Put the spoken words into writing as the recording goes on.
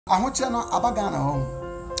ahoche no abagana ho.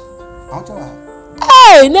 Ahoche wa.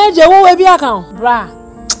 Hey, neje wo we bi aka bra.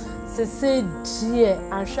 Se die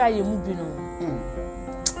ahwa ye mu bi no.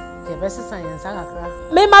 Ye bese san yen san akra.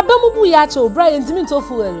 Me mabamu bu ya che bra ye ntimi to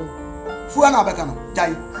fuel. Fuel na abeka no.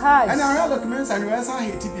 Jai. Hi. And I documents and you san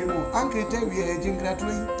hate bi mo. Anke te we e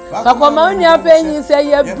jingratui. Fa kwa ma nya penyi se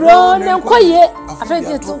ye bro ne nkoye.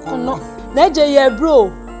 Afeje to kuno. Neje ye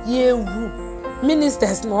bro ye wu.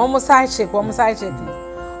 Ministers no omo side check,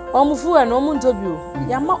 omo fuel no omo ntobio.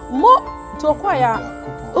 Ya mo to kwa ya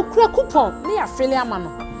okura coupon ne ya fele ama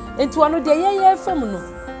no. Enti wono de ye fam no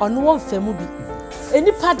ono won famu bi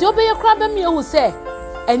enipa de obeye kra ba mi ehu se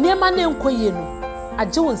eniema na enkoye no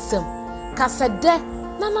age won sam kasede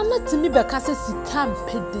na timi be kase sika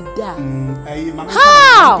mpededa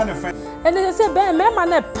ene se be me ma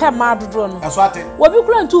na pe ma dodo no eso ate wo bi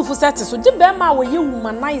kra ntufu set so de be ma wo ye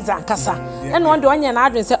humanizer kasa ene on de onye na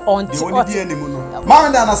adwen se onti ot ma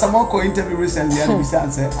nda na samoko interview recently and we say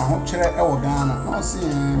ahokere e wo Ghana no se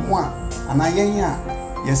mo ana yen a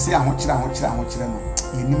yesi ahokere no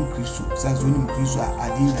yenim Kristo sanzo nim Kristo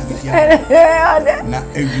adi na bidia na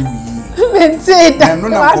ewiwi mente da no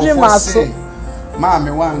na ko ma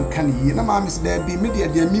me wan kan yi na ma me se da bi me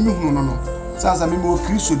de mimi hunu no sanza mimi o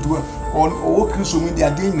Kristo duwa o Kristo me de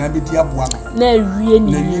adi na bidia boa na ewie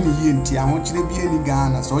ni yi nti ahokere bi ani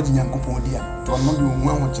Ghana so oji Nyankopon dia to no bi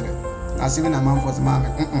o ahokere na se na man for ma me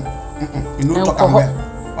inu to kan we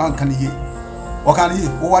wan kan yi o kan yi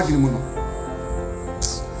o wajiri mu no.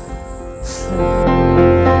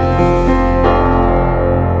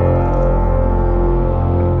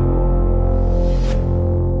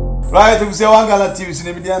 Right, we say one gala TV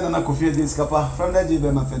in media Nana Kofi this kapa from the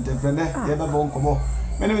JB my friend yeah ba bon komo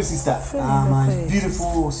my name is sister my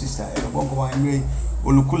beautiful sister bon komo anyway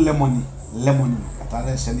olukul lemon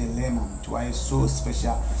atare shani lemon to why so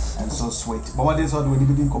special and so sweet but what is all we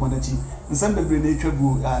didn't come on chi nsembe bre na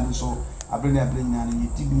etwabu and so abre na ni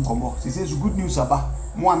TV komo she says good news aba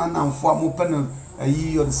mo anana mfo mo pen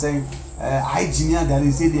yi you the same engineer that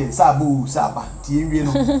is there saba tie wie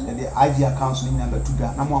no the IG accounts ni na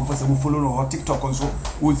batuga na mo amfose mo follow no TikTok on so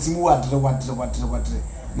wo timu wadre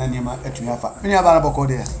na niema etu yafa me ya bara boko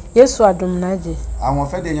de Yesu adom na je awon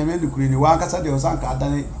fe de nyame ndukuri ni wa kasa de osanka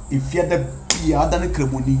adane efia da bia adane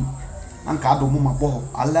kremoni anka adom ma bo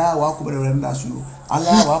ala wa ko bere nda su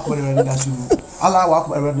ala wa ko bere nda su ala wa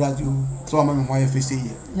ko bere nda su so ma me mo ye fese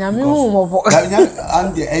ye nyame hu mo bo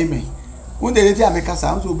and the amen when they let me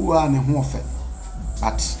kasa so buwa ne ho ofe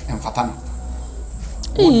but emfata no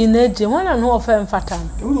na je wana no ofe emfata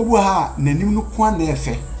no so buwa ha nanim no kwa na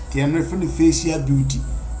efe tie no fe no facial beauty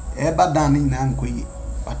e ba dan ni na nkoyi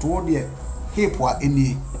but wo de hip wa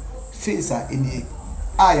eni face a eni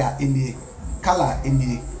aya eni color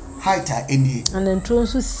eni height a eni ananto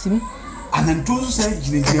so sim ananto so sai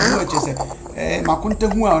jine wo chese makunte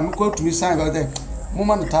hu a no ko tumi sai ba de mo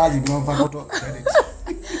man taaji bi on fa photo credit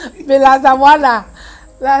Belaza mwana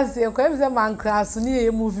last year ko emse man class ni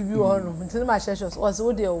e movie bi wo no nti ma sheshos o se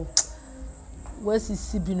wo de o wasi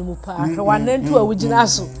sibi no mu pa wanantu a wugina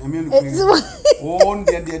so o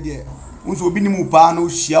ndie unso obi ni mu pa no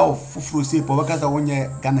hia ofufuro se po baka za wonye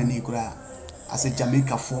Ghana ni kura ase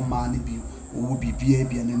Jamaica for man bi wo bibia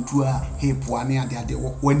bia nantu a hepo ane ade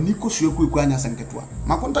wani ko suo ku anya sanketua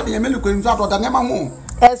makonta de yemele ko nzu atoda nema ho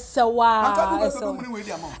esewa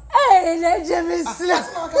na jemisi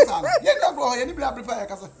ye na bro ye ni bla prepare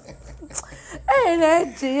kasa na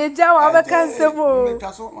je jawa be kansemo me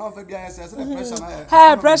kaso ma fa bia yesa se pressure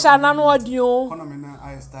na pressure na no odio kono me na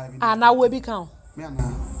I style ana we bi kan me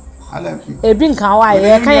na ala ebi nkan wa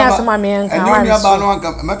ye kan ya se ma me nkan wa ni ba no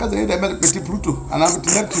nkan maka ze de petit pruto ana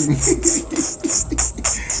bitinatu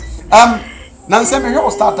nan se me ho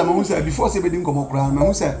start am hu se before se be din komo kra me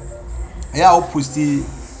hu se yeah I posted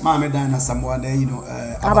mama dan na someone you know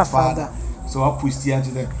our father so I posted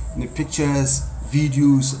into the pictures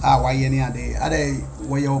videos why any other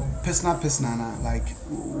where your personal na like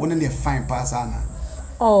one in the fine pass ana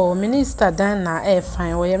oh minister dan na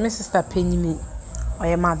fine where my sister penyimi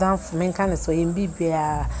or madam for men kan so yin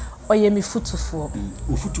bibia or me futufo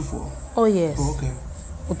oh yes okay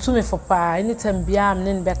utume for pa anytime bia am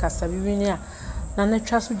nen be kasa bibini a na na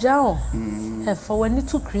twa so jawo for wani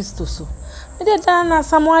to Kristo so me de dan na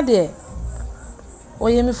samwa de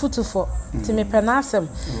oye me futufo ti me penasem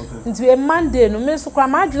nti e Monday no me so kwa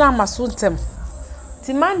ma adwuna amaso ntem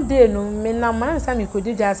ti Monday no me na man sa me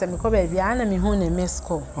kodi ja sa me ko ba bia na me hu na me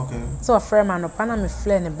score okay so friend man no pa na me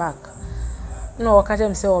flare ne back no o ka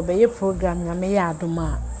jem se o be ye program nya me ya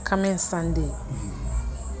adoma coming Sunday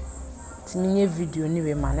ti me ye video ni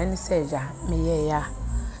we man na ni se ja me ye ya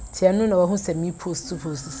Tiano no who send me post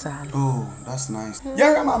san. Oh, that's nice.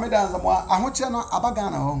 Yeah, mama dance mo ahoche no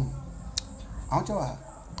abagana ho. Ahoche wa.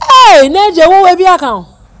 Hey, Neje wo we bi account.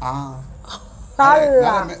 Ah.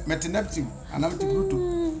 Metineptim, anamti bruto.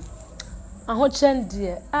 Ahoche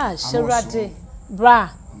ndie, sherade,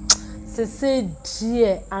 bra. Se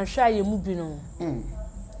die, anhwa ye mu bi no.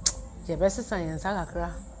 Je bese science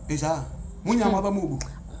akakra. Isa, munya maba mu bu.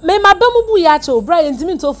 Me maba mu bu ya che, bra ye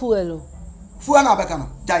ntimi to fuel o. Fuel na abeka no,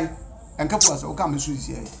 jai. Enka fuel so, o ka me so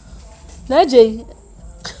isi ai. Neje.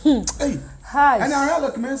 Hey. Hi. And I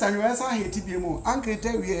look men's and you answer here to be more. Uncle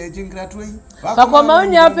tell we a jingratway. Nana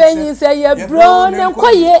Yaa Appiah say ye bro nem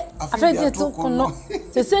kwaye. Afeje to kono.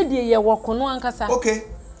 Se se die ye wo kono ankasa. Okay.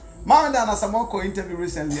 Mama Dana Samoko interview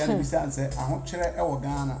recently and we say I want chere e wo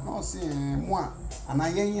Ghana. No say mo ana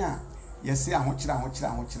yen a ye say I want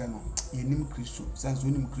chere no. Ye nim Kristo. Sense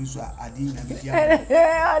nim Kristo adi na bidia.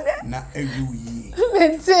 Na ewu yi.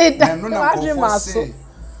 Mente da. No na ko say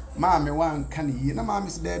Mammy one can ye na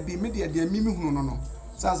mammy there be media dear mimi no.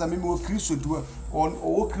 Sansa mimi o Kristo do on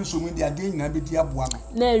o Kristo mu dia de na bidia boa no.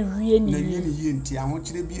 Na wie ni. Na wie ni ye nti a ho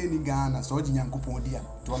kire bi ani Ghana so oji Nyankopon dia.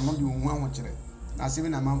 To no de hu ho kire. Na se bi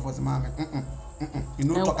na man for mammy. You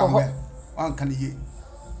know talk am well. One can ye.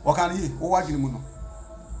 O kan ye o wadini mu no.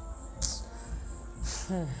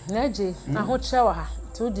 Neje na ho kire wa ha.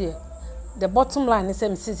 To dear. The bottom line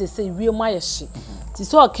is say we my she.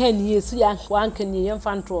 So can you see one can you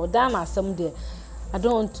infantry down as some there. I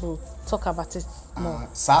don't want to talk about it more.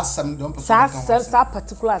 Some don't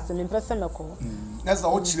particular as an person. That's the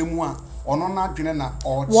old chillemua or no not dinner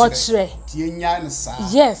or watch.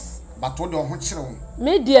 Yes, but what don't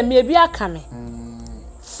maybe maybe I coming.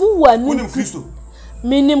 Fu one Christo.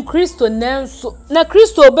 Minim Christo Nanso na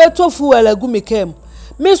Christo beto fu ala gumi kem.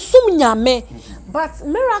 Me sum nyame. But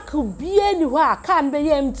miracle be anywhere can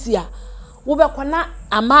be empty. Wo be kwana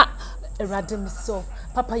ama erade me so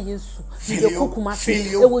papa Yesu be kokuma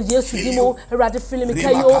se e wo Yesu dimo erade film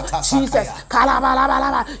kayo Jesus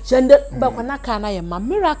kalabala jende be kwana kana ye ma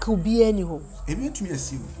miracle be anywhere e be tumi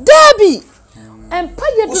asi Debbie empa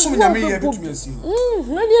ye do so nyame ye be tumi asi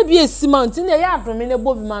na ne bi esi mountain na ya adome ne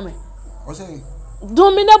bobi mame o say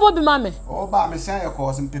domine bobi mame o ba me san ye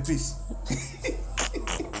ko some pepes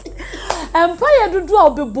Empire do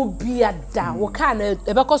obebo bia da wo ka na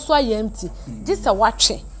ebekoso ayemti just a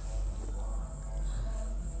watch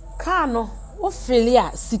ka no wo feel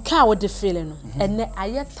ya sika wo de feel no ene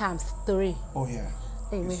aye times 3 oh yeah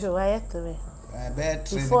me sure aye 3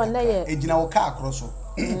 before na ye ejina wo ka akroso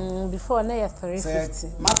before na ye 350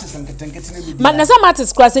 matters nketenkete na bi na some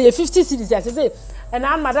matters class ye 50 cedis I say and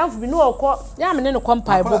am madam for bi no okọ ya me ne no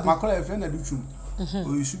compile bobi makola e friend na duchum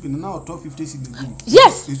oh you should be now 1250 cedis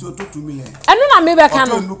yes it's 2 million enu na me be ka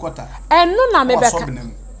no enu na me be ka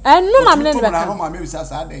enu na me ne be ka no ma me bisa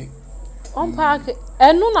sa dey on park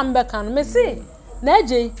enu na me be ka no me say na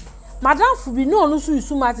eje madam fu bi no so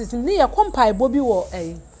isu matters ni ye compile bobi wo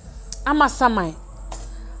amasamai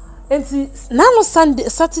enti na no Sunday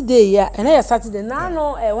Saturday ya ena ya Saturday na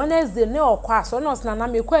no Wednesday ne okwa so no na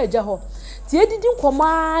me kwa eja ho ti edidi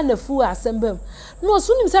nkoma na fu asembem no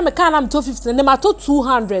so nim se me ka na 250 ne ma to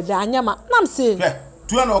 200 anyama nam se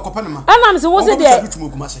 200 okopa ne ma nam se wo se de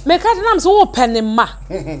me ka nam se wo pene ma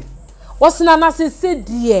wo se na se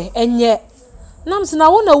de enye nam se na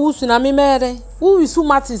wo na wusu na me mere wo wisu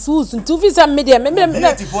matis wusu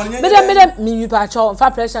 250 me pa cho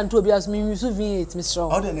fa pressure to obi as me wisu V8 me sure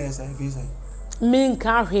how the next visa me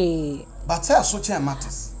nka hwe but say so che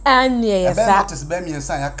matis anye yesa matis be me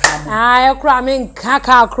nsa ya ka mo ah ekra me nka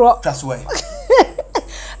ka akro trust way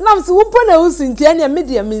nam se wo po na wusu nti anye me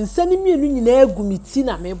de me nsa ni mienu nyina agumiti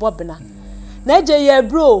na me bobena na eje ye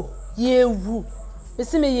bro ye wu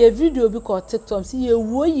esi me ye video bi ko TikTok si ye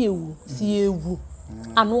wu si ye wu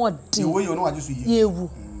anu odi ye wu no aju so ye wu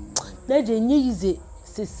na eje nye yize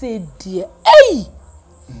se die ei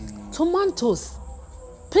tomatoes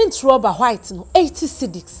paint rubber white no 80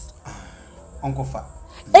 cedis Uncle Fa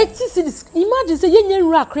 80 cedis imagine say yenye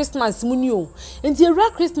nra Christmas mu ni o enti nra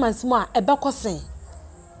Christmas mu a ebekosen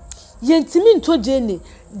yentimi nto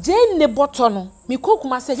jene bottle no mi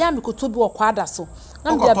kokuma say ya mi koto bi okwada so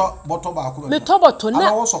na me bottle ba ko me to bottle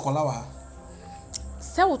na wo sokola wa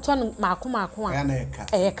se wo to mako a ya na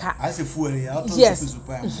eka I say fuel ya to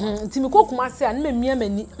super nti mi kokuma say a na memia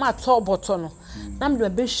mani ma to bottle no na me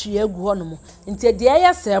be hwie agu ho no mo nti de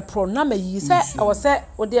ya se pro na ma yi se wo se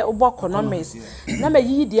wo de uboko no mes na ma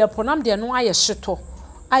yi de pro na de no aye hyeto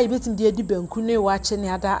ai betim de adi banku ne wa che ne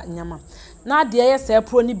ada nyama na de ya se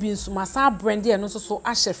pro ni bi nso ma sa brand e no so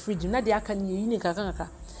ahye fridge na de aka ne yi ni kaka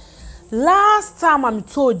last time I'm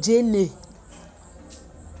told Jane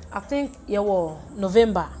I think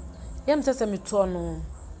November Yam says me to no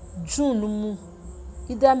June mu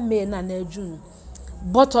either May na June.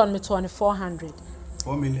 Bottom me to 400.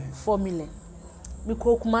 4 million. 4 million. Me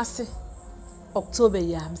ko Kumasi October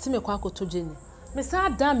ya. Me see me kwa koto Jenny. Me say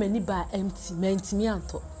da many ba empty. Me ntimi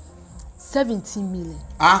anto. 17 million.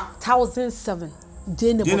 1,007.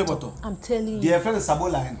 Jenny bottle. I'm telling you. Dear friend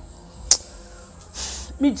Sabola.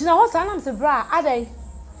 Me jina ho sa na me say bra adai.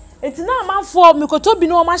 Enti na amanfo me koto bi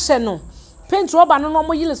no ma hye no. Paint rubber no no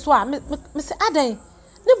mo yile so a me say adai.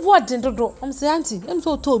 Ne board dodo. I'm say auntie, em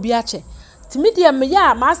so to obi ache. Timedia me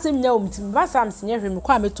ya ma asem nya omtim ba sam senye hwe me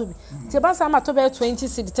kwa metobi. Ti ba sam atobe 20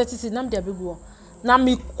 cedi 30 cedi nam dia beguo. Na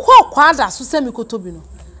me kwa da so se me kotobi no.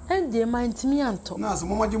 Ende ma ntimi anto. Na so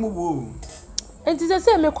mama jemu bo. Enti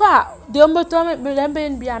se me kwa de ombeto me lembe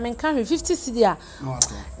bia me kan 50 cedi a. No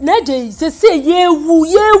ato. Na je se yewu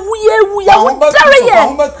ya wudare ye.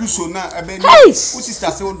 Homa Kristo na ebe ni. O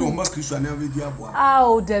sister se o do homa Kristo na we di aboa. Ah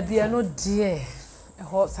o da bia no die.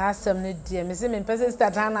 Ho sasem ne die me se me pese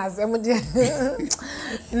start na asem die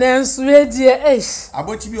na nsuwe die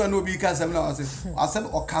abochi bi na obi ka asem na asem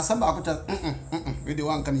o ka asem akota we dey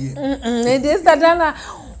wan kan ye e dey start na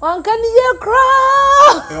wan kan ye kra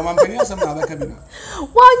e man peni asem na ba ka bi na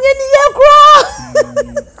wan ye ni ye kra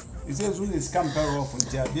it says we is come pair off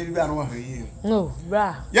until dey bi anu ahwe ye no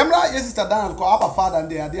bra yamra yes sister Dan ko aba father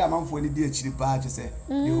dey ade amanfo ni dey chiri pa che say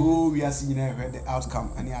the whole we are seeing the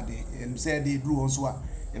outcome ani ade and say they do also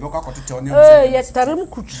e be kwa kote on yes tarim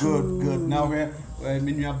kutu good now where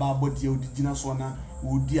menu aba body odigina so na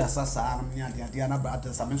odi asasa am ni ade na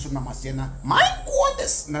brother some so na mase na my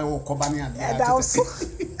goodness na wo koba ni ade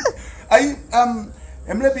ai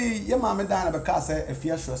emre bi ye ma me Dan na be ka say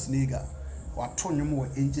afia shos nega wato nwom wo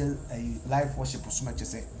angel life worship so na che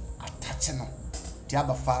say attach no ti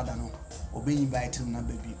aba father no obe invite na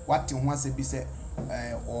baby what ho ase bi say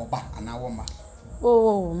oba ana woma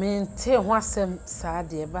oh me te ho asem sa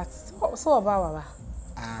de but so oba wa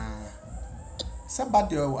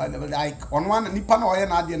somebody like on one nipa na oye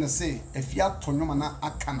na ade na say afia to nwom na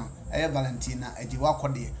aka no Valentina ajiwa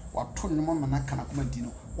kode wato nwom na aka na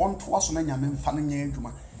komantino won to aso na nyame mfa no nya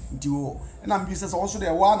adwuma nti wo na mbi se also dey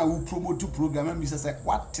wa na wo promote program mbi se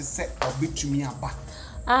what is say obetumi aba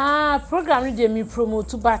program dey me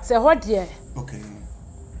promote but ho dey okay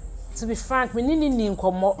to be frank me ni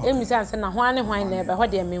nkomo emi say na ho ane hwan na ebe ho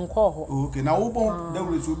dey me nko ho okay na wo bon da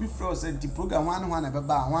we so be free say the program ho ane hwan na ebe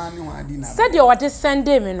ba ho ane hwan di na said you what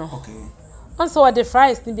Sunday me no okay on so what the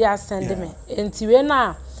Friday ni be send me enti we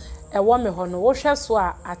na e wo me ho no wo hwe so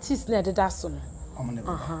a artist na ededa so no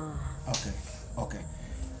okay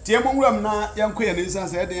tie monwuram na yanko ye nisa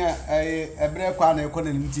say den ebre kwa na ekọ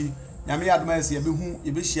na nimti nyame yadoma se ye be hu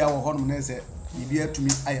ye be hia wo ho no na se bibia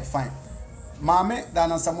tumi aye fine maame da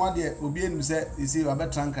na samwa de obi enu se isi wa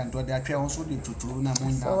betranka nto de atwe ho so de tuturu na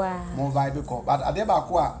mo vibe ko but ade ba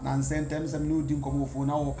ko a na sentem sem no di nkomo fu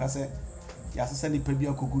na wo ka se ya sesa ni pa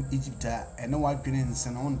bia kogu Egypt a ene wa twene nse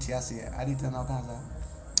no ntia se ade ta na ka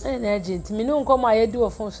sa na agent me no nkomo ayedi wo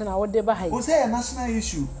fun so na wo de ba hai o say a national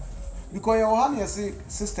issue because your hand yes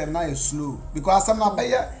system now is slow because some na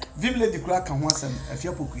be vimle di kura kan ho asem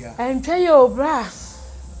afia pokua entwe yo bra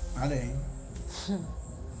ade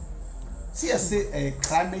see say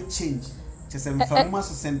climate change just a farmer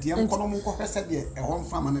so sentiem kono mo ko hwese de e ho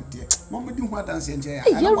mfa ma ne de mo be di ho adanse enje ya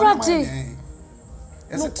ana mo ma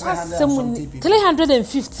yes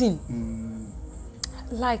 315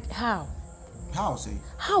 like how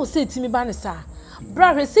say timi ba ne sa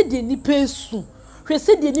bra hwese de ni pesu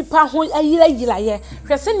hwese de ni pa ho ayira ye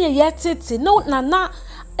hwese ne ye tete no na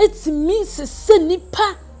it means se ni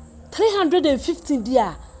pa 315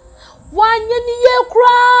 dia wanye ni ye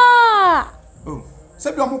kra oh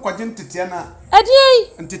se bi o mo kwaje ntete na ade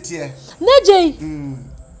ntete neje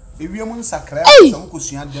ewiemu nsakra so mo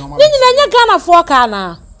kosua de o ma ni nyina nya Ghana for ka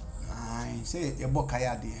na ai se e boka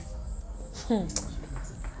ya de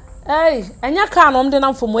anya ka no mde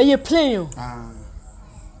na mfom ye plane a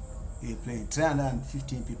plane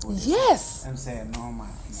 315 people yes I'm saying normal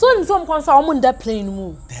so in some concern o munda plane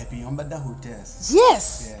mu there be on better hotels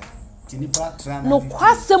yes yeah tinipa 315 no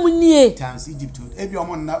kwasem nie times Egypt e bi o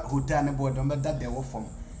mo na hotel ne board on better there wo from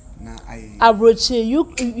na ai abroche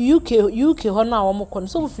UK ho na wo mo kon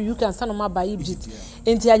so for UK ansa no ma ba Egypt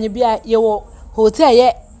enti anye bia ye wo hotel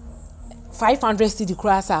ye 500 cedi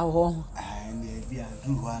cross a ho ne bia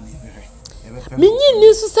du ho ani minyi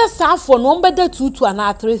ni su se safo no mbeda 22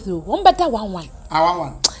 na 33 o mbeda 11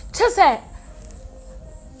 11 chese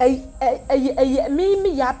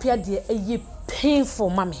me ya Appiah de painful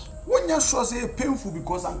mama when you sure say painful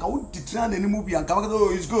because anka wo titrana ni mu bi anka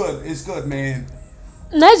oh it's good man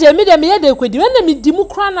na je me de me ye de kwedi when me di mu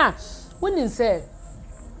kra na when say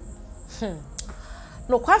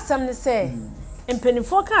no kwasam ne say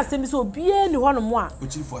empenifo ka asem so obie ni ho no mo a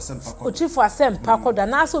ochifo asem pakoda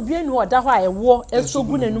na so obie ni ho da ho a ewo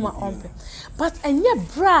esogu nanum a ompe but enye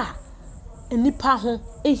bra enipa ho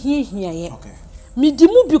ehihia ye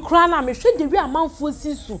midimu bi kra na me hwe de wi amanfo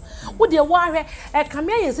sisu wo de wo ahwe e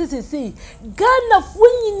kamia ye sisisi Ghana fo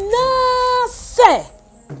nyina se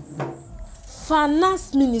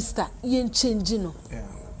finance minister yen change no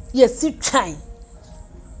yes it try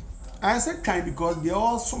I said kind because they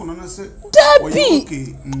all some no say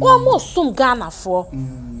okay almost some Ghana for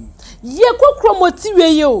ye kokromoti we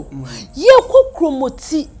yo ye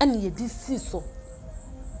kokromoti and ye disi so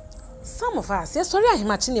some of us yes sorry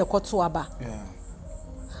ahimachi ne koto aba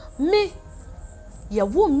me ye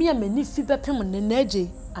wo me amani fi bepem nenaje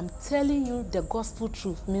I'm telling you the gospel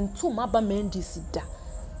truth me nto maba mendisi da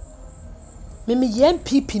me ye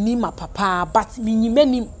MPP ni ma papa but me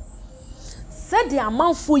nyimani said the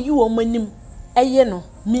amount for you o manim eye no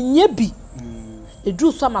menye bi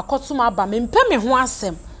edu so makoto ma ba me mpe me ho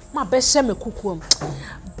asem ma be hye me kukuom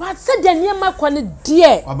but said the niam kwa ne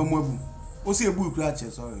de abamu o se ebu kura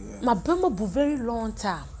che sorry ma be mo bu very long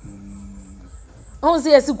time on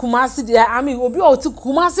say yes kumasi de ami obi o ti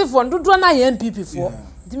kumasi for dodo na ye MPP for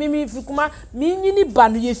di me fi kuma me nyini ba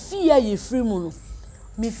no ye fi ya ye free mu no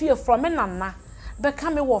me fi from me nana be ka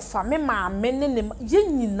me wo fa me ma me ne ye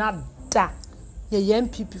nyina da ye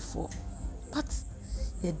MPP for but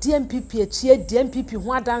ye DMPP achie DMPP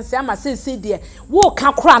ho adanse ama say de wo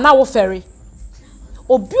ka kra na wo fere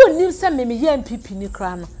obi onim se me ye MPP ni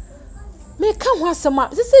kra no me ka ho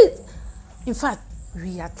asema say in fact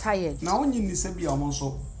we are tired na onyi ni se bia omo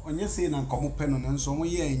so onye say na nkomo pe no nso mo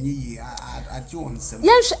ye enye yi age wonsem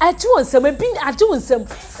yes age wonsem e bin age wonsem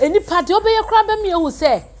enipa de obeye kra ba me ehu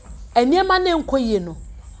se eniema na enkoye no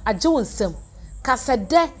age wonsem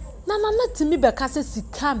kasede na timi be kase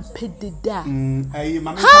sika mpededa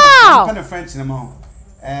mama kind of French na mo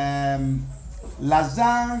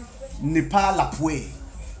lazan Nepal lapwe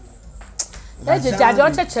eje jaje o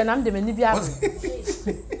cheche na mde mani bia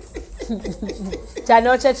jane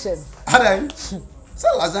o cheche arai so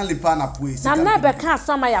lazan Nepal lapwe na be ka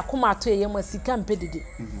asama yakoma ato yem sika mpedede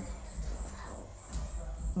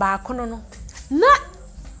ba kono no na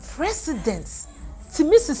president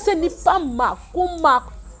timi se nipa ma kuma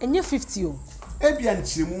enye 50 o ebia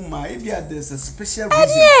nchiremu ma ebia there's a special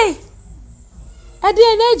reason ade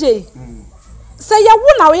eneje say ya wo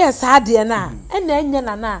na wo yes ade na ena enye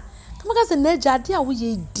na na kama say na eje ade a wo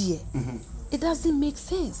ye die it doesn't make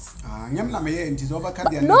sense nyam na me ye nti so ba ka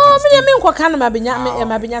de no me nkoka na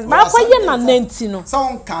mabenya ba kwa ye na nanti no so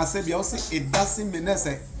on can say bia o say it doesn't mean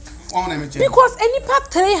say on na me che because any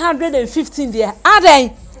part 315 there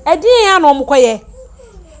ade ade ya na omkoye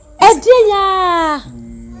ade ya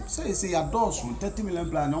say ya doors 30 million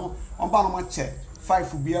plan no on ba no ma che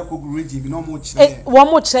 5 bi akogu region bi no mo chire wo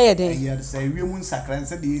mo chire den yeah say we mun sakran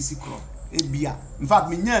say the AC crop e bia in fact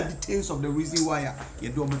me nya details of the reason why you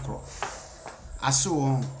do mo crop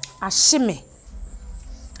aso ashime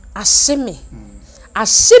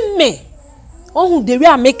ohun de wi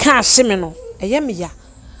ameka ashime no eye me ya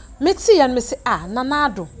meti ya me say nana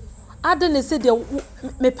ado ade ne say de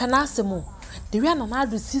me penase mo de wi nana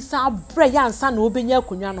ado sisa abre ya ansa na obenya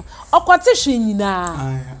akunwa no okote hwe nyina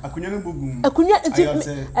akunwa no bogum akunwa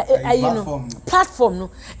platform no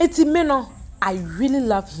eti me no I really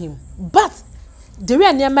love him but de wi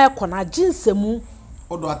aniema ekona ginsemu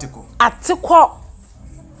odo atiko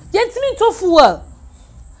yentimi to fuel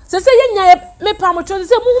se yenya me pa mo tro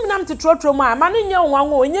se muhum nam te trotro ma ma no nya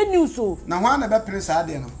nwanwo onye news o na hwa na be pere sa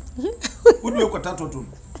ade no wodu ekota toto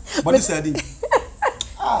body sa ade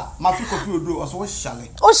ma fi kopi odo o so shale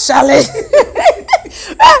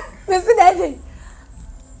me se dai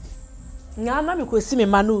nya na me ko si me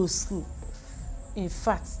ma no school in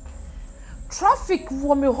fact traffic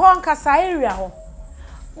wo me ho nkasa area ho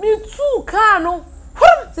me tu car no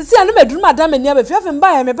sisi anu meduru madam eni abefiafe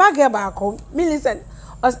mba ya me bag ba ko Millicent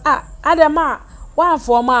os adema wa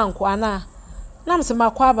for ma anko ana nam se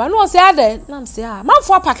makwa ba no se ade nam se man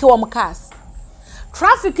for park wo cars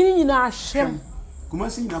traffic ni nyina ahwem kuma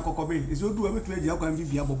si nyina kokobe ezi odu abetu agia kwa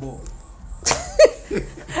mvivi abobo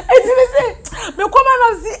ezi me se me koma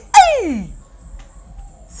no si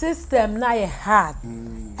system na ye hard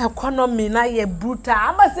economy na ye brutal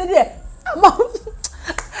ama se de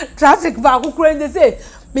traffic ba kukure nde say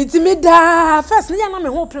mitimi da first na na me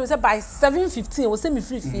ho plan say by 7:15 we say me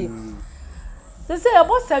free fee they say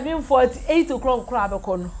about 7:48 o'clock kura be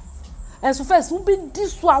kono and so first we be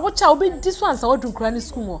this one watch out be this one so do kura ni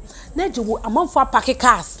school mo na je wo amanfo park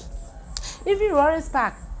cars even Lawrence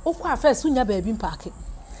Park okwa first unya ba bi park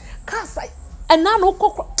cars and na no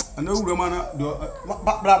kokko And no woman,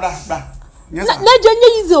 blah blah. Yes, na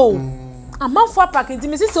izo. Amanfo apaka nti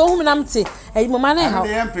mesi so hum nam te ayi mama na ha.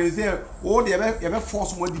 The empress there, oh they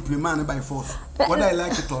force more diplomat by force. Whether I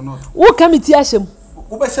like it or not. Wo committee ahyem.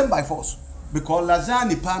 Wo be shem by force because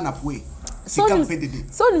lazani pan up way. So nim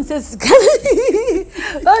say sika.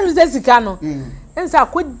 So nim say sika no. Ensa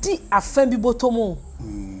akodi afan bi botomo.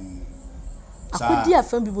 Akodi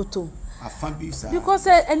afan bi botom. Afan bi sa. Because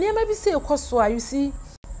enema bi say ekoso you see.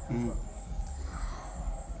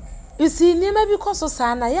 You see, never because of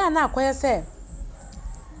Sana, ya na kwaya say.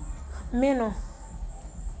 Me no.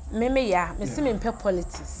 Me ya, me see me pe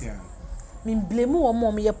politics. Yeah. Me blame wo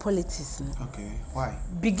mom ye politics. Okay, why?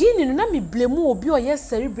 Beginning na me blame obi o ye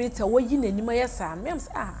celebrate wo yi nanima ye sa. Me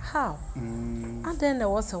say how? And then there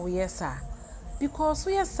was a yes because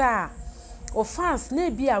we yes o fans na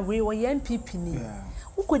bi awe wo ye MPP ni. Yeah.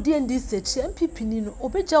 Ukodi ndi search MPP ni no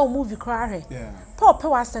obeja o movie cry he. Yeah. Pop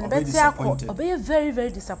was and better akọ very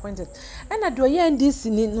very disappointed. And do ye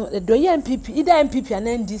NDC ni no do ye MPP either MPP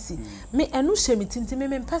and NDC. Me enu hye tinti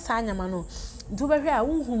me mpesa anyama no. Nti obehwe a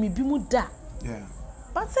unhu me bi mu da. Yeah.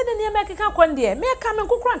 But said the near make ka kon de me ka me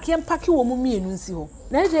kokran ke mpake wo mu mienu nsi ho.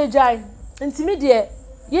 Na ejejai nti me de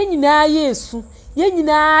ye nyina yesu ye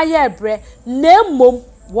nyina ye bre na mom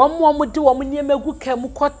wo de wo niemagu ka mu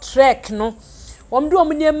ko trek no. Wamdu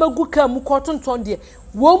omnie magu ka mu kotonton de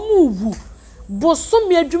wo mu wu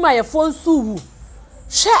bosom adwuma ye fo nsu wu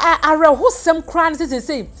hwe arehosem kran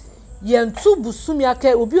se yentu bosom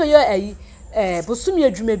aka obi oyo ayi bosom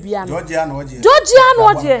adwuma bia no Georgia no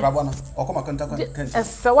oje okoma kanta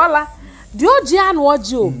esewala Georgia no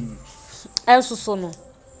oje o ensoso no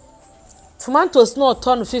tomatoes no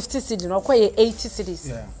ton 50 cedis no okoye 80 cedis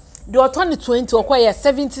yeah the ton 20 okoye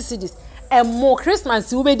 70 cedis and more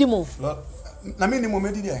Christmas we be di mo na me ni mo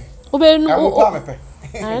medi dia obe nu o mepe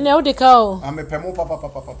na o de ka o amepe mo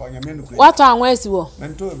papa nyame nu kure wato anwa asiwo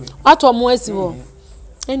mento be wato mo asiwo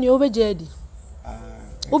eni obe jedi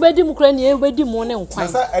obe di mu kure ni obe di mu ne nkwan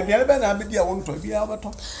sa aduane be na be dia wo nto bia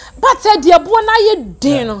obeto but e dia bo na ye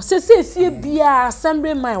din no se fie bia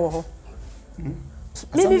assembly man wo ho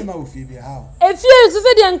assembly man wo fie bia how fie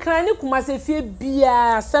se dia nkran ni kuma se fie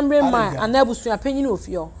bia assembly man anabusu apanyi ni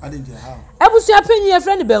ofie o adenje how abusu apanyi e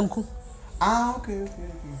friend banku. Ah, okay.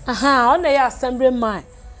 Aha, on the assembly man.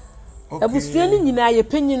 Okay. Abusua ni nyina ye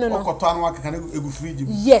panyin no. Okoto anu akeka na egu fridge.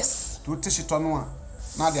 Yes. To tishi to no a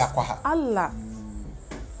na de akwa ha. Allah.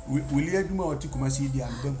 Wili aduma oti kumasi di an.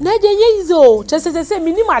 Na je yizo, chese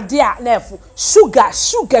minim ade a na efu. Sugar,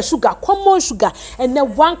 common sugar and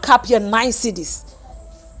then 1 cup here 9 cedis.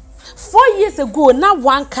 4 years ago, now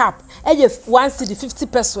 1 cup, 1 cedi 50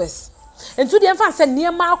 pesos. And to the infant say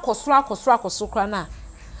near ma akosro kra na.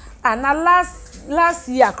 And last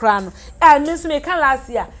year crown and miss me can last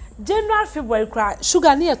year January February cry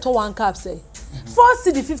sugar near to 1 cup say 4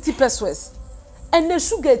 cedi 50 pesos and the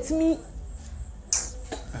sugar to me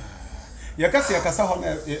yakasa ho na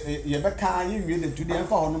ye beka ye wie de tudi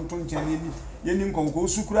enfa ho no to nchen ni ye ni nkonko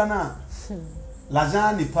sukura na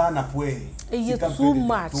lazani pa na poe too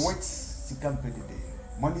much to what sikampede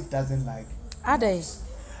money doesn't like ade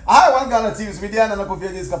I want Ghana teams media na ko fie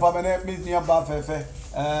discapa me me ba fefe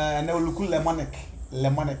na oluku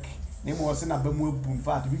lemonic ne mo se na ba mu ebu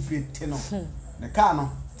mfa to bi fie te no ne ka no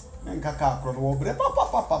nka ka akro wo bre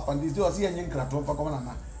papa ndi zo se yen nkrato mfa ko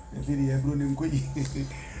na e fie ye bro ne nkoyi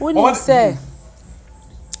woni say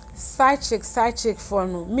side chick for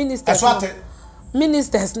no ministers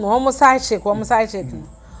no almost side chick no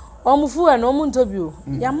omufu e no omuntobio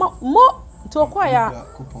ya mo to kwa ya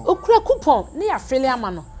okura coupon ne ya fele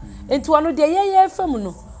ama no enti wono de ye fam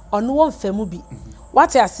no ono won famu bi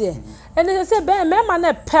what you say ene say be ma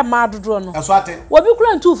na pe ma dodro no aswate wo bi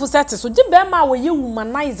kura ntufu set so di be ma wo ye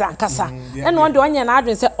womanizer ankasa ene won de onye na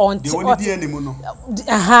adwen say onti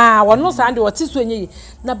aha wono sa de woti so enye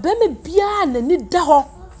na be me bia na ni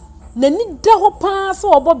da ho pa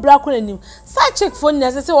so obo bra ko nanim sa check phone na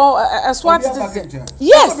say aswate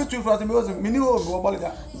yes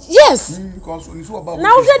yes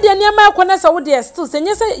now we dey near my corner so we dey still say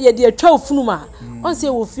ye dey twa ofunuma on say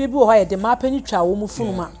wo fie bi wo ha ye dey ma pani twa wo mu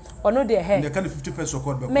funuma ono dey he dey kan 50 pesos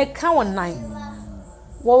code me kan won 9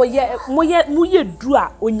 wo ye mu ye du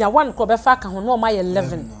a onya 1 ko be fa ka ho no ma ye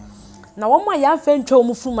 11 na wo ma ya fa ntwa wo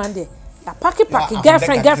mu funuma dey ya pack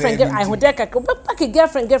girlfriend I ho dey ka pack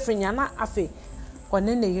girlfriend ya na afi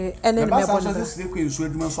one ne ye ene me bo no se ko ensu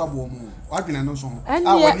aduma so abo mu wadwene no so ho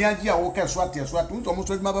wani agi a wo ka so ate nto mo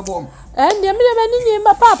so aduma be bo mu ene me ni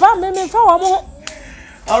ma papa me fa wo mo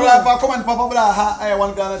alright for comment papa bra ha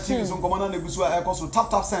one Ghana team so komana na gusu a ekoso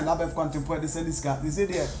tap send abef contemporary de send this guy they say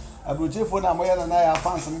there Agyapong na moya Nana Yaa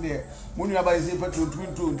fans me there. Munu aba is petrol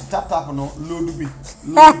twin tap no load bi.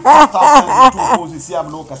 Tap to pose si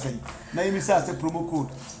am no ka say. Na yimi say promo code.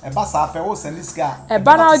 E ba sa pe wo send this car. E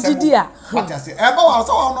ba na ogidi a. What I say? E ba wa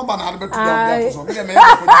so no ba na be to dem so. Me dey me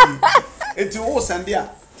ko di. Enti wo send dia.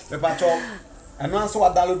 Me pa cho. And once we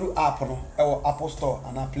download app no, our Apple Store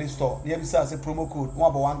and our Play Store, you bisa say promo code one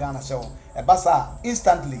about $1 show. E basa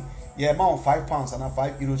instantly, you amount £5 and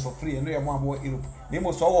 €5 for free. And you want more Europe. You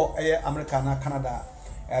must all America and Canada,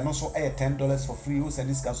 and also $10 for free. You send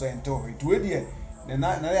this cash into it. To it,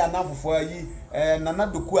 na na for yi nana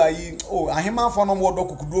doku ayi oh ahema for no mo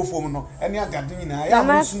doku kudo fom no ene agade na ya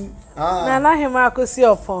munsu nana hema akosi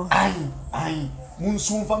opon ai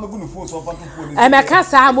munsu fa megu no fo so fa to fo e me ka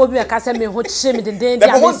sa mo bi me ka se me ho kire me denden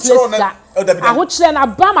dia me slesa aho kire na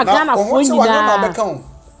ba magana fo nyina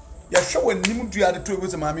ya hwe wanim dua de to ego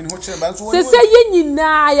se ma me ho kire ba so se ye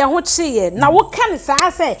nyina ya ho kire na wo ka ne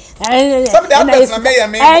sa se enya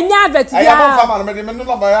advert ya mo fa ma me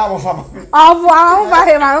no ba ya mo fa ma awu ba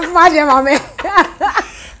he ma je ma me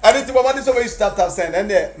and it's about this way start send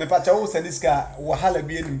and me pa cha wo send this car wahala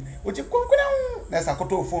bi enim wo chi konkuna na sa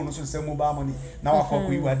koto phone so say mobile money na wa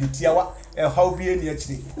kokoi wa de tia wa how bi eni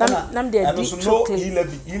akiri na de and so no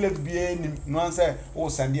 11 bi enim no say wo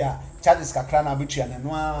send dia charges kakra na betua na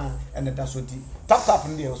no and that so di tap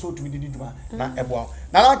there so to be did duma na ebo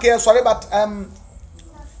na okay sorry but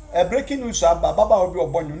breaking news baba obi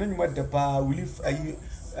obonyo na nyuma de pa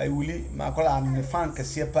I will my call and the fan can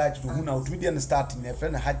see a patch to who now to be starting a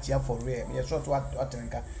friend Hajia4real. Yes, what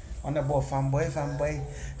on the ball fanboy,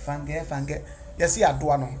 fange. Yes, yeah,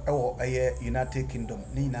 Duano, a United Kingdom,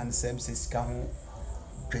 Nina Sam says Kahu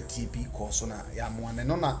pretty big course on Yamwan and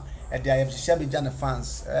Nona at the Shabby Jana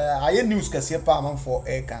fans. I news can see a palm for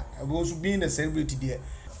Eka. I was being a celebrity there.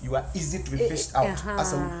 You are easy to be fished out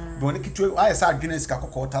as a bonnet. I saw Guinness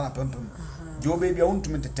Kako Tana Pumpum. Your baby, I want to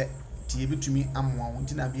meet to me, I'm one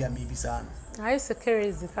to be a maybe son. I used to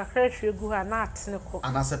carry the crash you go and not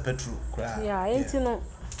and as a petrol cry. Yeah, ain't you know.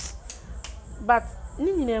 But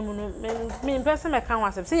me person, I can't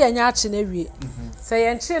was say a yacht in every say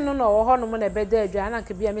and chin no honor a bed there, Joanna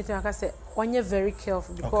could be a meeting. I said, when you're very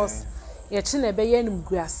careful because your chin a bay and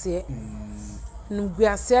grassy. No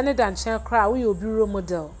grassy and shall cry, we will be role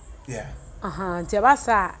model. Yeah.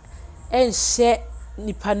 Tiabasa and share.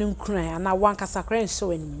 Nipa nkran na wanka sakran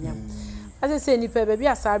show anyam as I say nipa baby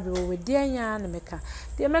asabi we dey nya na meka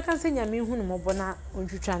dey meka say nyame hu no mobo na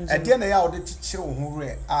ontwitwa nje e dey na ya wo de kire wo ho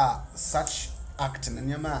re such act na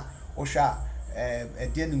nyama wo hwa e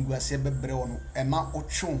dey na nguase bebre wo no e ma wo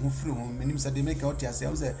twe ho firi ho menim say dey meka wo tia say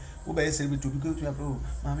wo say wo be celebrate obi ko twa pro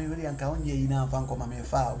mama we anka onye yi na afa nko mama e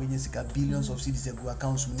fa obenye sika billions of cedis egu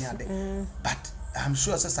accounts mu ni ade but I'm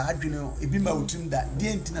sure say adwene ebi ma utim da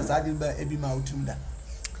dey ntina sa adwene ba ebi ma utim da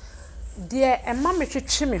dey e ma me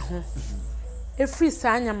twetwe me ho e free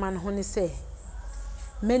sa anyama ho ni say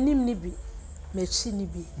manim ni bi mechi ni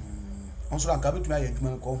bi onso anka betumi aye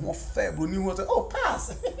adwuma ko ho fa bro ni ho say oh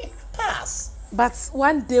pass but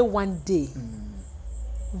one day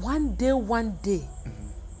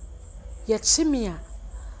ye chimi a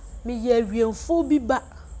me ye wiemfo bi ba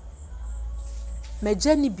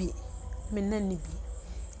meja ni bi me na ni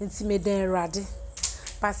bi nti me den rade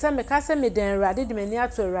pasa me ka se me den rade de mani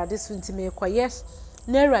ato rade so nti me koye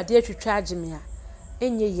na rade atwitwa agime a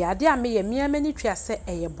enye yade a me ye me amani twa se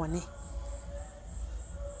eye bone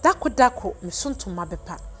dako me sontoma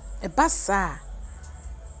bepa e basa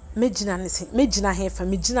mejina hefa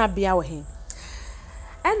mejina bia wo he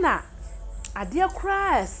ena ade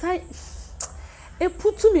akra sai e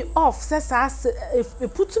put me off e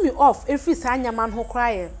put me off every sa anyaman ho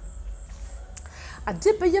kraye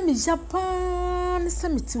ade be ye me japan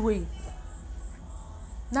semiti we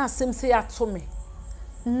na asem se ya to me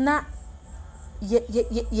na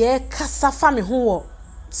ye kasa fa me ho wo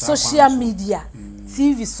social media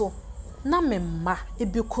TV so na me ma e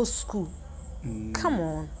be ko school come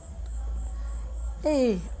on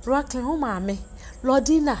Brooklyn ho mame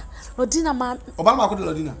Lodina ma Obama ko de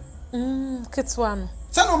Lodina ketwa no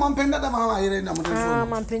se no man penda da ma yere na mo den so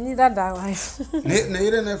man peni da wife na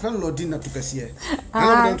yere na friend Lodina to kase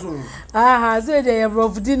na mo den so so de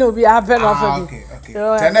Lodina obi happen of okay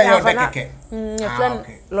tena yo de keke friend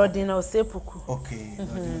Lodina osepuku okay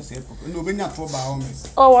Lodina osepuku no be nya to ba ho mes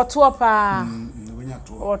woto pa no be nya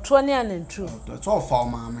to woto ne anentru to fa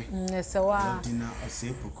mame ese wa Lodina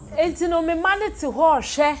osepuku enti no me manage ho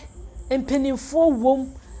hwe empenimfo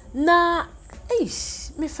wom na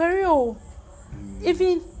me ferry o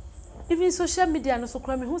even social media no so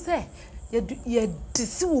kra me hu say ye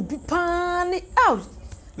disi wo bi paani out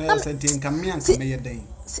na sentin kam me anka me yeden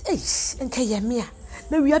enka yemia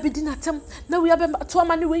na wi abedi natem na wi abem to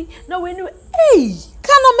amane we na we ni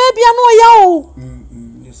kana maybe ano ya o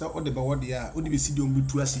yes o de ba wo de a o de be sidi on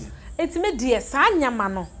bitu ase enti me de sa anyama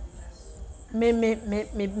no me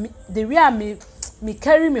the way me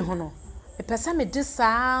carry me ho no e pesa me de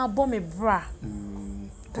sa bo me bra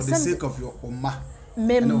for the sake of your oma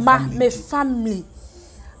me family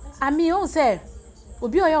I mean on say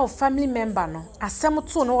obi o your family member no asem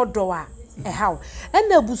to no odo a how and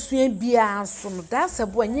na busuan bia so no that's a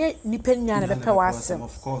boy nye nipa nyana be pe wasem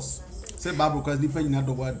of course say bible cause nipa nyana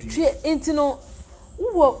do wa do enti no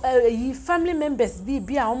wo family members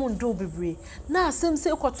bia o mo ndo bebre na asem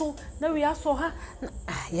say koto na we aso ha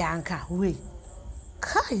yanka we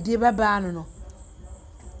kai de baba no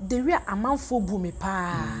the way amanfo bu me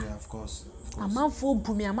pa yeah of course amanfo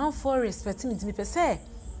bu me amanfo respect me me say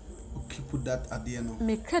okay put that at the end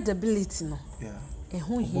me credibility no yeah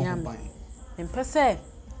ehu hia me mpese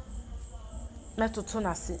na toto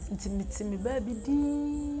na se intimate ba bi di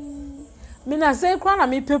me na say kwa na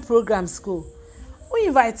me pay program school o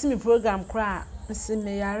invite me program kwa se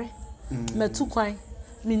me yare metu kwan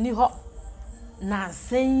me ni ho na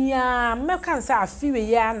senya me kan say afi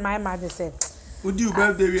we ya my mother said odi u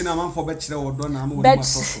birthday we na man for be kire wo do na ma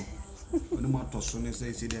oni ma toso ne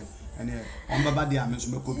say dem and on baba dia me so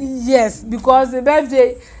me ko yes because the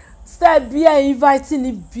birthday start bia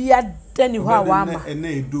inviting bia dani ho awama na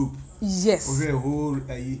edu yes o whole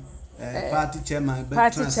party chairman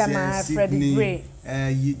Freddie Gray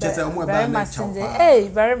you just a mo ba na chawa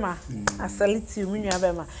very much I salute you minu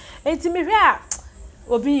abema enti me hwe a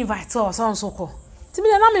obi invite us on so ko ti me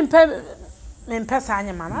na me mpesa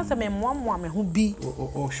anyama na say me moamoa me ho bi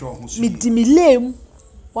o sure ho so me di me lem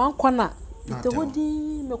wan kwana te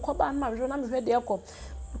hodi me koba na me na me hwe de ekọ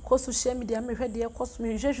ko social media me hwe de ekọ so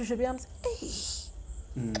me hwehwehwe bi am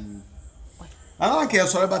I don't care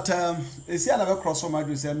sorry but see another cross on my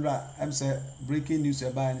December I'm say breaking news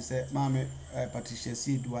about and say mama Patricia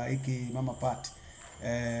C do aka mama part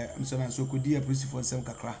I'm say so could dear principal sem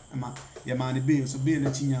kakra ma ya man be so be na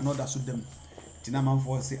chinya no da so dem tina man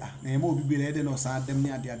for say na ma obi be le de no sa dem ni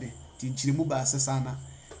ade ade ti nchiri mu ba asesa na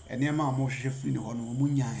ene ma mo hwehwe free ne ho no mu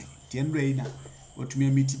nyae ti enro yi na otumi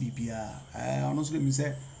amiti bibia ono so dem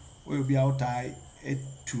say obi outai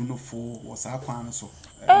etu no fo was akwan so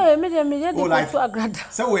me dey to agrada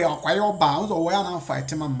so we are kwayo ba so we are na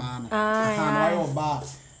fight ma no kwayo ba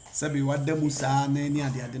sabi wada musa na ni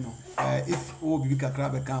ade no if obi kakra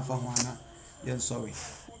be kan fa ho ana yen sorry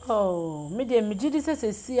me dey me gidi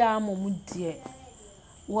se si amomu die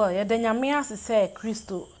wo ye da nyame ase se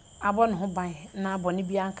Kristo abon ho ban na abone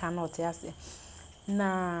bi anka na ote ase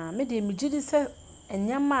na me dey me gidi se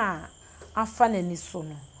enyama afa na ni so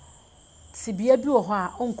no sibia bi wo ho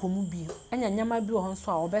a onkomu bi anyanyama bi wo ho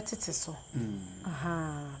so a obetete so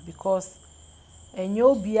because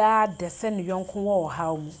enyo bia de se ne yonko wo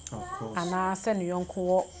ha mu ana se ne yonko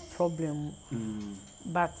wo problem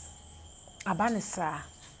but abanisa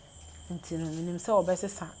ntino minim se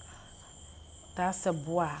obesesa da se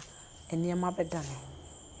boa eniema bedane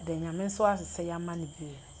de nyame so asese yama ne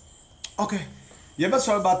bi okay ye be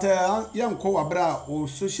sorry but yanko wabra o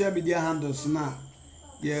social media handles na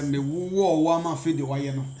ye me wo ma fe de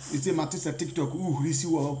waye no iti matisa TikTok uhurisi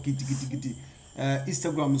wo kitikiti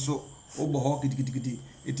Instagram so obo ho kitikiti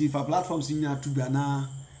iti fa platforms nya tubia na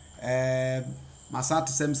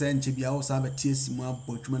masate semse nche bia o sa ba tiesi mu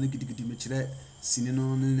abotuma na kitikiti me kire sini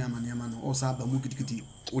no ne amaniama no o sa ba mu kitikiti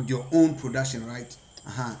with your own production right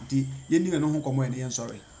di ye ni no ho komo ene yen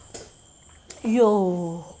sorry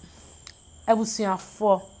yo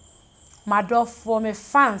ebusuafo madofo me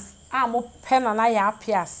fans mo pen Nana Yaa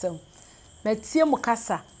Appiah asem metie mu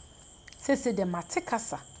kasa sese de mate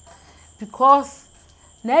kasa because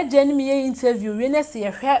na ageni me interview we na se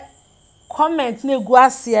ye hwe comment na egu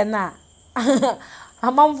ase na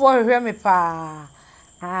amamfo hwe me pa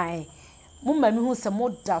ai mo ma mi hu se mo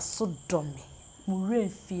da so do me mo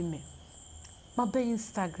remfi me ma be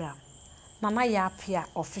Instagram Nana Yaa Appiah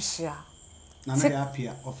official Nana Yaa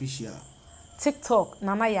Appiah official TikTok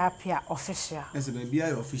Nana Yaa Appiah official. Yes, baby I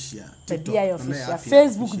official. TikTok official.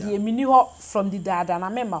 Facebook the mini hot from the dada na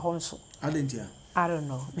me ma honso. I don't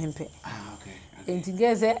know. Mempe. Okay.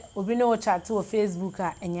 Entigeze obi no chat to Facebook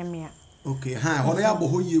a enyame a. Okay, hono ya bo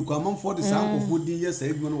hoyi kwa amfo de sanko fodi yes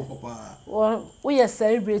e no papa. We yes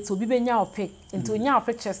celebrate obi benya opik. Enti onya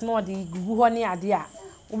pictures no de gugu ho ne ade a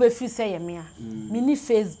wo be fi se yeme a. Mini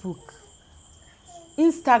Facebook.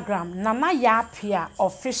 Instagram Nana Yaa Appiah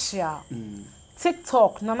official.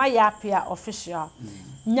 TikTok Nana Yaa Appiah official.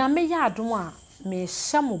 Nyame ya adom a me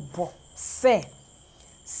hyamo bo se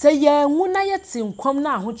ye nwuna ye tinkwam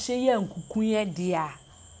na ahoche ye nkuku ye dia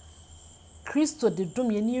Christo de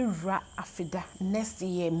dom ye ni ra afida next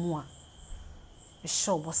year mu a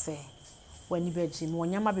show bo say when you be jim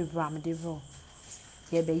wonyama bebra me de ro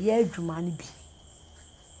ye be ye adwuma no bi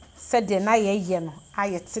said de na ye no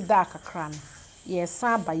ayete da kakra no ye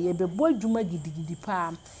san ba ye be bo adwuma gidigidi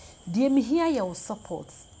pa de me hia ye wo support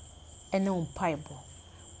ene umpaibo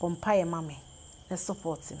bompaye mame na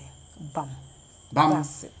support me bam na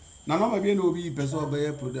no ma bi na obi pese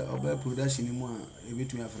obey production mu a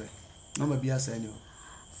ebetu afre no ma bi asa ni o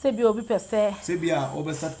se bi obi pese se bi a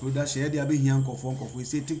obe start production e dey abehia nkofo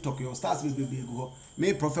say TikTok your stars be go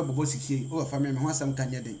me prophet bobo sikie o fa me ho asam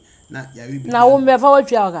kanye den na ya we bi na wo me fa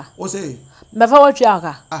watwa oga o say me fa watwa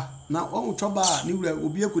oga na o choba ni wura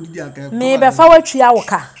obi ekodidi aka me be fa watwa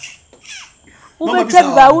woka wo be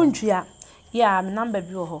twa ba wontua yeah me number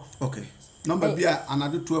bi ho okay number bi a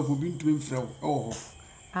another 12 obi ntumi mfrew ho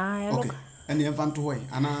okay ene enfanto hoy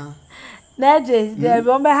ana na je de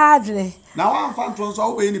be o be hadre na wan fanto so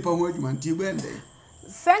wo be nipa ho adwuma nti gbe ndey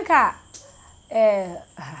senka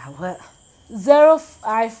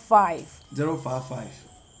 055 055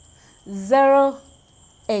 08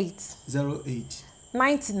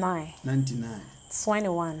 99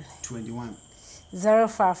 21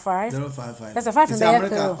 055 that's a 5 in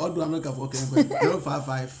America or do America for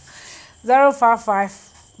 055 055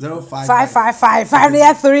 555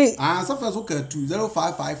 553 so first okay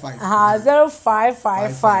 0555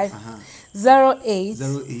 0555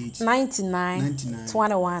 08 99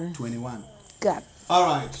 21 God. All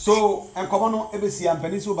right, so enkomo no ebesi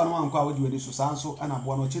ampani so ba no anko a wodi wadi so sanso ana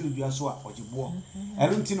bo no chelu dua so a ojibo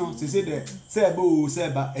enti no se de se ebe o se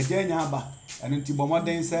ba ejanya aba enti bo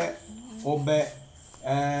moden se obe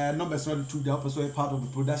number so to the also a part of the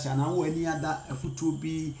production and any other to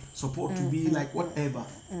be support to be like whatever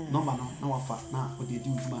number no wafa na o dey do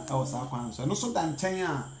ma e was akwan so no so dan chen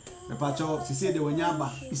a the pacho se de wanyaba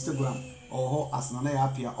Instagram or ho as Nana Yaa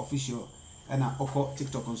Appiah official na oko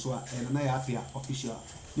TikTok nso a Nana Yaa Appiah official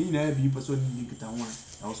ni na bi person ni kita one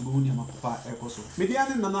I was go ni papa ekoso media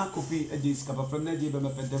ni Nana Kofi Ejis kapa from na be me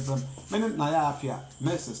fete from men Nana Yaa Appiah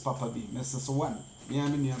Mrs Papa B Mrs One me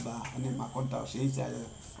am ni aba ani ma contact she is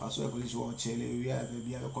aso ekolishi wo chele we have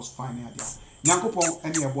be a cost fine adia nyankopon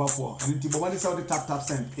ene eboafo ene ti boba dey say the tap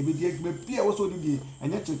send e be die me pia wo so di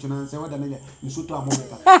enye twetwena nse wada na nsuto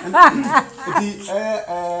amobeta eti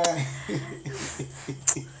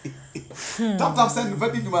tap send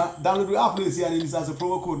vedi juma download the app please here is as a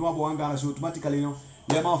promo code no abo Ghana so automatically no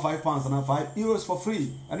yeah man £5 and €5 for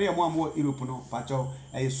free and you more Europe no pacho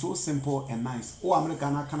is so simple and nice o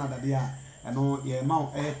America na Canada there and no yeah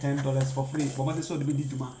amount $10 for free but this so the be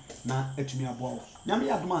juma na etumi abo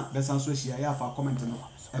nyame aduma besanso hia ya fa comment no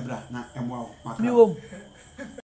ebra na emwa